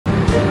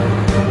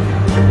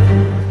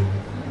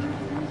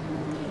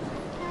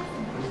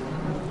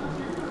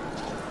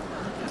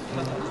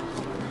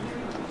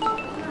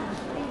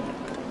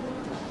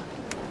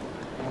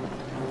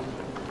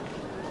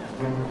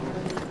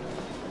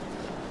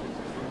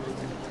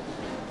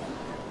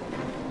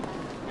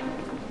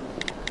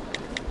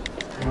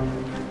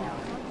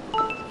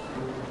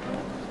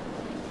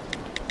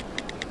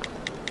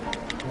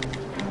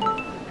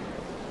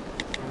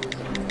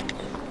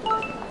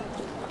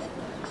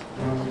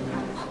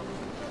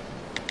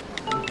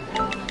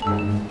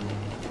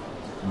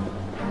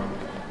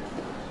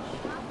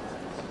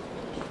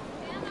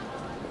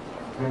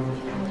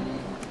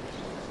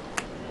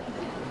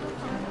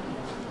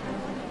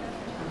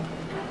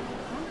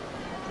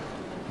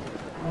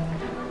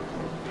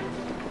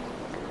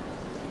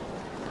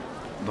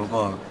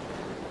너가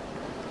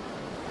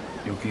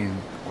여긴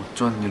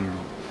어쩐 일로?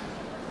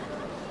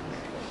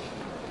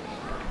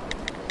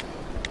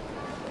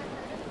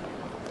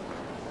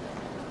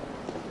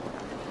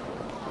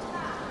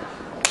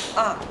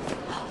 아,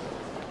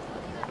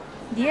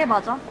 네 애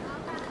맞아?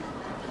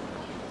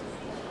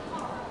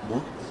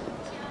 뭐?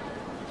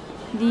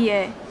 네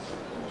애.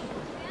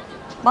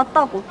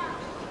 맞다고.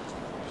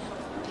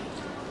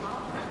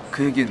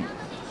 그 얘긴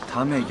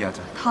다음에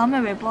얘기하자. 다음에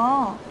왜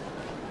봐?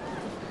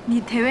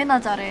 네 대회나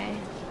잘해.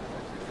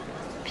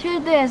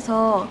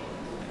 필드에서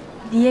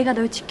네 애가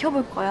널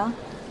지켜볼 거야.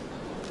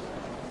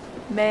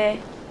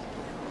 매,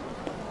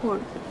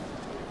 홀.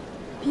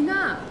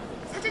 비나,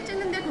 사진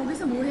찍는데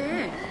거기서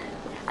뭐해?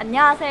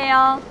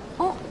 안녕하세요.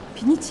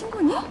 비니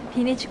친구니?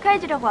 비니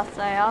축하해주려고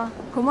왔어요.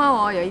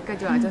 고마워,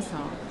 여기까지 와줘서.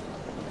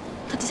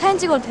 같이 사진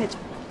찍어도 되죠?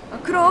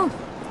 그럼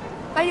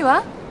빨리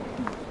와.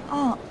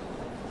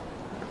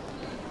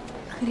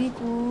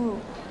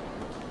 그리고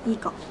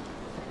이거.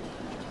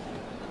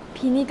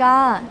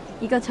 비니가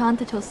이거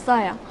저한테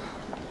줬어요.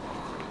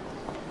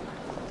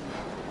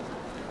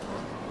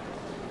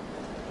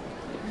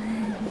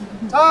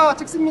 자,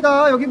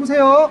 찍습니다. 여기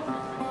보세요.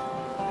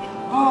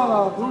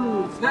 하나,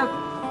 둘, 셋.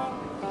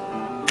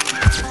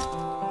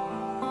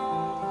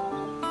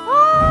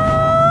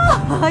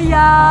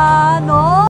 야, 너.